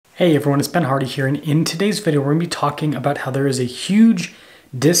Hey everyone, it's Ben Hardy here, and in today's video we're going to be talking about how there is a huge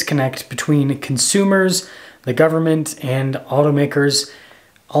disconnect between consumers, the government, and automakers.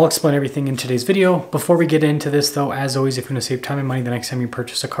 I'll explain everything in today's video. Before we get into this though, as always, if you want to save time and money the next time you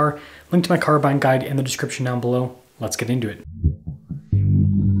purchase a car, link to my car buying guide in the description down below. Let's get into it.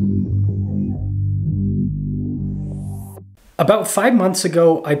 About 5 months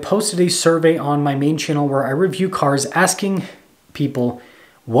ago, I posted a survey on my main channel where I review cars, asking people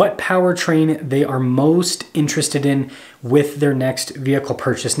what powertrain they are most interested in with their next vehicle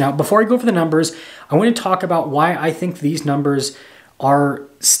purchase. Now, before I go over the numbers, I want to talk about why I think these numbers are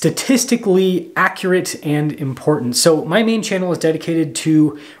statistically accurate and important. So my main channel is dedicated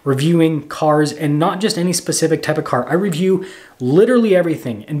to reviewing cars, and not just any specific type of car. I review literally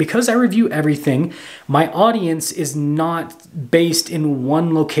everything. And because I review everything, my audience is not based in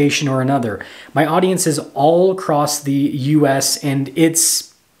one location or another. My audience is all across the US, and it's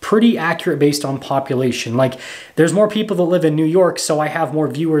pretty accurate based on population. Like, there's more people that live in New York, so I have more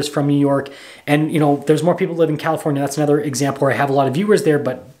viewers from New York. And there's more people that live in California. That's another example where I have a lot of viewers there,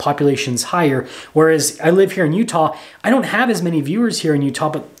 but population's higher. Whereas I live here in Utah, I don't have as many viewers here in Utah,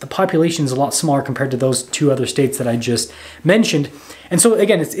 but the population is a lot smaller compared to those two other states that I just mentioned. And so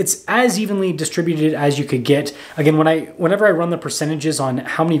again, it's as evenly distributed as you could get. Again, whenever I run the percentages on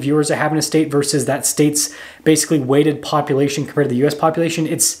how many viewers I have in a state versus that state's basically weighted population compared to the US population,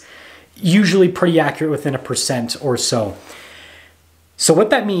 it's usually pretty accurate within 1% or so. So what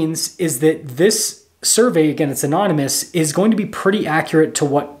that means is that this survey, again, it's anonymous, is going to be pretty accurate to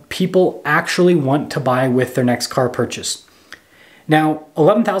what people actually want to buy with their next car purchase. Now,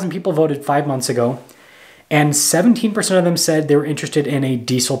 11,000 people voted 5 months ago, and 17% of them said they were interested in a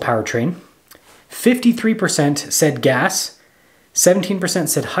diesel powertrain. 53% said gas. 17%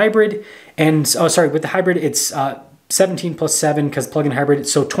 said hybrid. And, with the hybrid, it's 17 plus 7 because plug-in hybrid.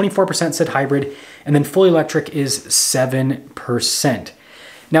 So 24% said hybrid. And then fully electric is 7%.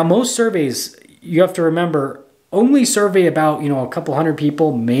 Now, most surveys, you have to remember, only survey about, a couple hundred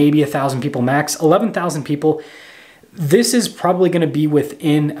people, maybe 1,000 people max. 11,000 people. This is probably going to be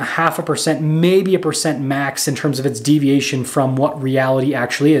within 0.5%, maybe 1% max in terms of its deviation from what reality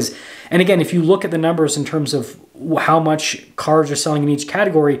actually is. And again, if you look at the numbers in terms of how much cars are selling in each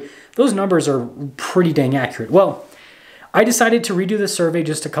category, those numbers are pretty dang accurate. Well, I decided to redo this survey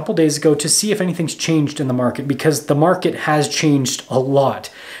just a couple days ago to see if anything's changed in the market, because the market has changed a lot,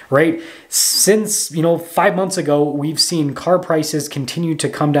 right? Since, 5 months ago, we've seen car prices continue to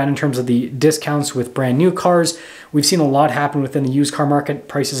come down in terms of the discounts with brand new cars. We've seen a lot happen within the used car market.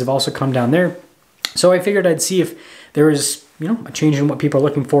 Prices have also come down there. So I figured I'd see if there is, a change in what people are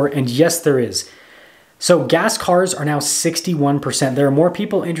looking for. And yes, there is. So gas cars are now 61%. There are more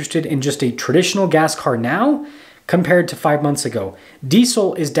people interested in just a traditional gas car now compared to 5 months ago.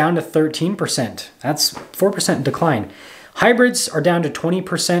 Diesel is down to 13%. That's 4% decline. Hybrids are down to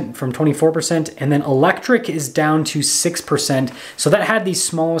 20% from 24%, and then electric is down to 6%. So that had the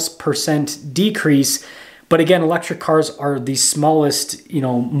smallest percent decrease. But again, electric cars are the smallest,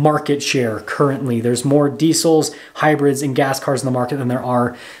 market share currently. There's more diesels, hybrids, and gas cars in the market than there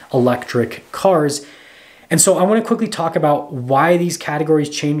are electric cars. And so I want to quickly talk about why these categories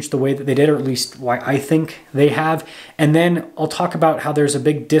changed the way that they did, or at least why I think they have. And then I'll talk about how there's a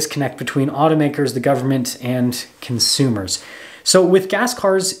big disconnect between automakers, the government, and consumers. So with gas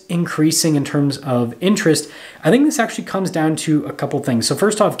cars increasing in terms of interest, I think this actually comes down to a couple things. So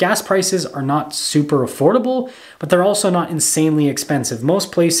first off, gas prices are not super affordable, but they're also not insanely expensive.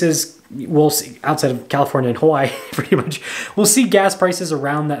 Most places, we'll see, outside of California and Hawaii, pretty much, we'll see gas prices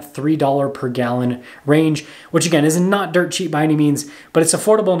around that $3 per gallon range, which again is not dirt cheap by any means, but it's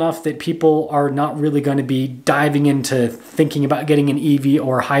affordable enough that people are not really going to be diving into thinking about getting an EV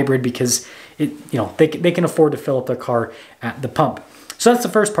or a hybrid because they can afford to fill up their car at the pump. So that's the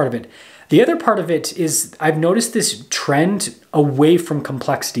first part of it. The other part of it is I've noticed this trend away from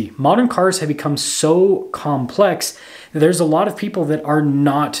complexity. Modern cars have become so complex that there's a lot of people that are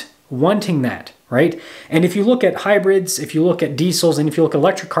not wanting that, right? And if you look at hybrids, if you look at diesels, and if you look at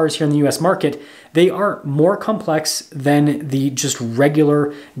electric cars here in the US market, they are more complex than the just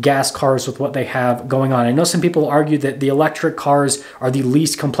regular gas cars with what they have going on. I know some people argue that the electric cars are the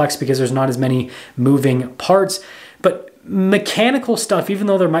least complex because there's not as many moving parts, but mechanical stuff, even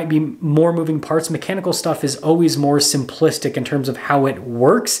though there might be more moving parts, mechanical stuff is always more simplistic in terms of how it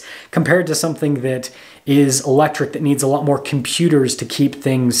works compared to something that is electric that needs a lot more computers to keep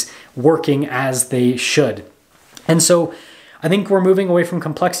things working as they should. And so I think we're moving away from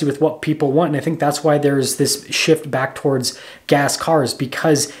complexity with what people want. And I think that's why there's this shift back towards gas cars,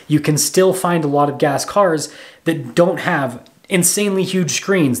 because you can still find a lot of gas cars that don't have insanely huge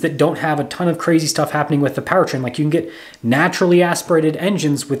screens that don't have a ton of crazy stuff happening with the powertrain. Like you can get naturally aspirated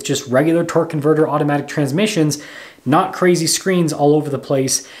engines with just regular torque converter automatic transmissions, not crazy screens all over the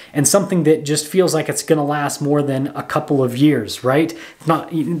place, and something that just feels like it's going to last more than a couple of years, right?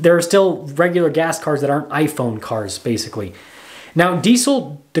 There are still regular gas cars that aren't iPhone cars, basically. Now,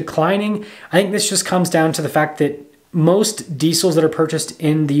 diesel declining, I think this just comes down to the fact that most diesels that are purchased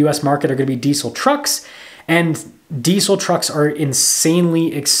in the US market are going to be diesel trucks, and diesel trucks are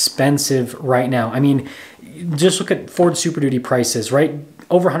insanely expensive right now. I mean, just look at Ford Super Duty prices, right?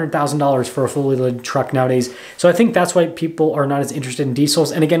 Over $100,000 for a fully loaded truck nowadays. So I think that's why people are not as interested in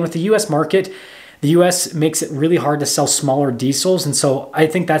diesels. And again, with the US market, the US makes it really hard to sell smaller diesels. And so I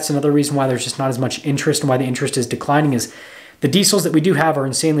think that's another reason why there's just not as much interest and why the interest is declining is the diesels that we do have are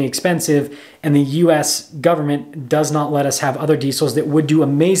insanely expensive, and the US government does not let us have other diesels that would do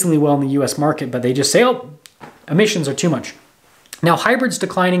amazingly well in the US market, but they just say, oh, emissions are too much. Now, hybrids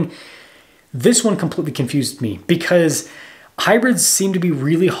declining, this one completely confused me because hybrids seem to be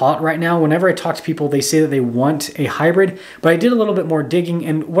really hot right now. Whenever I talk to people, they say that they want a hybrid, but I did a little bit more digging,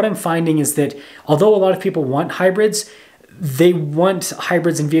 and what I'm finding is that although a lot of people want hybrids, they want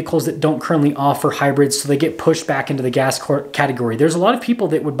hybrids in vehicles that don't currently offer hybrids, so they get pushed back into the gas category. There's a lot of people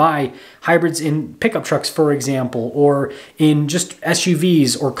that would buy hybrids in pickup trucks, for example, or in just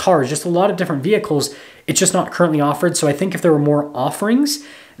SUVs or cars, just a lot of different vehicles. It's just not currently offered. So I think if there were more offerings,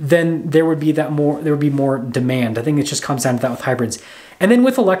 then there would be more demand. I think it just comes down to that with hybrids. And then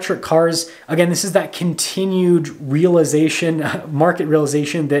with electric cars, again, this is that continued realization, market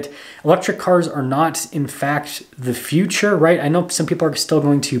realization that electric cars are not, in fact, the future, right? I know some people are still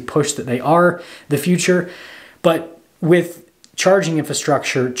going to push that they are the future, but with charging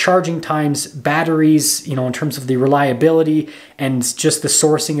infrastructure, charging times, batteries, you know, in terms of the reliability and just the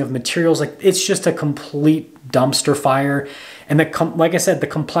sourcing of materials, like it's just a complete dumpster fire. And like I said, the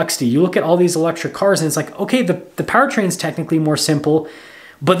complexity, you look at all these electric cars and it's like, okay, the powertrain is technically more simple,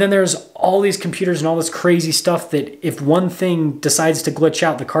 but then there's all these computers and all this crazy stuff that if one thing decides to glitch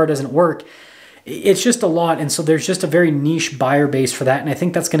out, the car doesn't work. It's just a lot. And so there's just a very niche buyer base for that. And I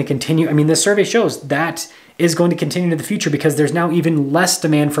think that's going to continue. I mean, this survey shows that is going to continue into the future because there's now even less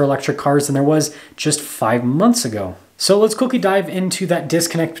demand for electric cars than there was just 5 months ago. So let's quickly dive into that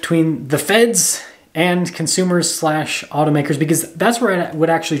disconnect between the feds and consumers / automakers, because that's where I would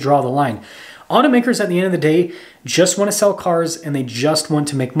actually draw the line. Automakers at the end of the day just want to sell cars and they just want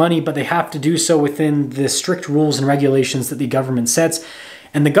to make money, but they have to do so within the strict rules and regulations that the government sets.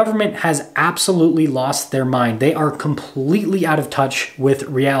 And the government has absolutely lost their mind. They are completely out of touch with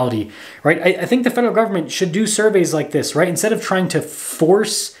reality, right? I think the federal government should do surveys like this, right? Instead of trying to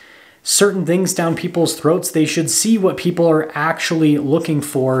force certain things down people's throats, they should see what people are actually looking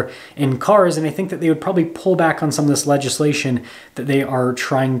for in cars. And I think that they would probably pull back on some of this legislation that they are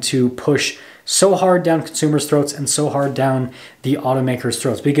trying to push so hard down consumers' throats and so hard down the automakers'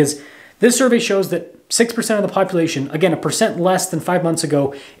 throats. Because this survey shows that 6% of the population, again, 1% less than 5 months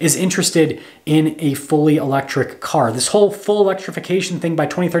ago, is interested in a fully electric car. This whole full electrification thing by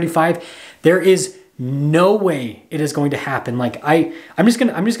 2035, there is no way it is going to happen. Like I'm just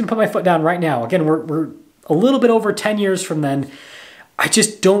gonna put my foot down right now. Again, we're a little bit over 10 years from then. I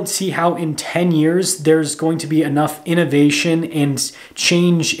just don't see how in 10 years there's going to be enough innovation and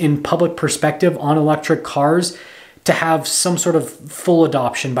change in public perspective on electric cars to have some sort of full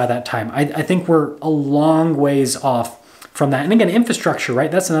adoption by that time. I think we're a long ways off from that. And again, infrastructure,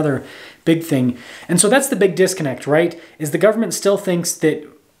 right? That's another big thing. And so that's the big disconnect, right? Is the government still thinks that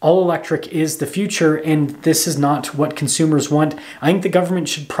all electric is the future, and this is not what consumers want. I think the government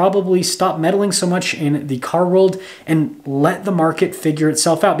should probably stop meddling so much in the car world and let the market figure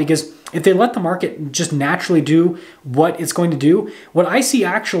itself out, because if they let the market just naturally do what it's going to do, what I see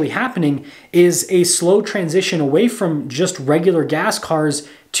actually happening is a slow transition away from just regular gas cars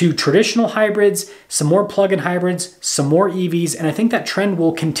to traditional hybrids, some more plug-in hybrids, some more EVs, and I think that trend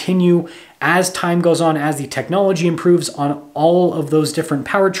will continue as time goes on, as the technology improves on all of those different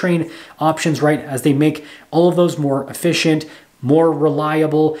powertrain options, right? As they make all of those more efficient, more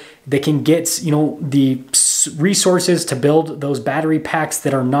reliable, they can get, you know, the resources to build those battery packs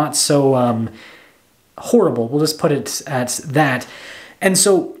that are not so horrible. We'll just put it at that. And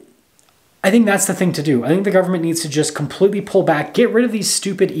so I think that's the thing to do. I think the government needs to just completely pull back, get rid of these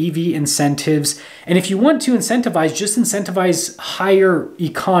stupid EV incentives. And if you want to incentivize, just incentivize higher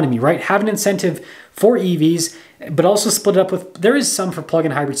economy, right? Have an incentive for EVs, but also split it up with, there is some for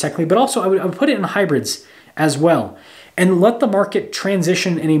plug-in hybrids technically, but also I would put it in hybrids as well. And let the market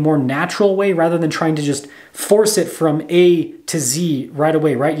transition in a more natural way rather than trying to just force it from A to Z right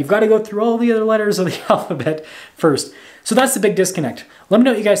away, right? You've got to go through all the other letters of the alphabet first. So that's the big disconnect. Let me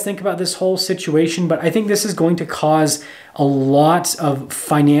know what you guys think about this whole situation, but I think this is going to cause a lot of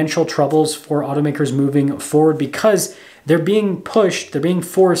financial troubles for automakers moving forward because they're being pushed, they're being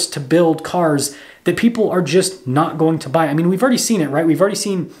forced to build cars that people are just not going to buy. I mean, we've already seen it, right? We've already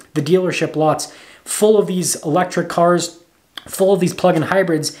seen the dealership lots full of these electric cars, full of these plug-in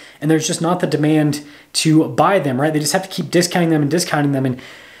hybrids, and there's just not the demand to buy them, right? They just have to keep discounting them, and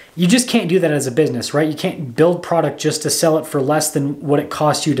you just can't do that as a business, right? You can't build product just to sell it for less than what it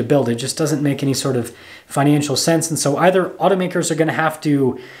costs you to build. It just doesn't make any sort of financial sense. And so either automakers are going to have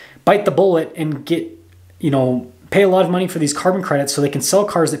to bite the bullet and get, pay a lot of money for these carbon credits so they can sell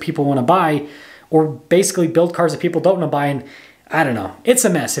cars that people want to buy, or basically build cars that people don't want to buy. And I don't know. It's a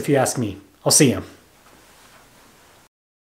mess if you ask me. I'll see you.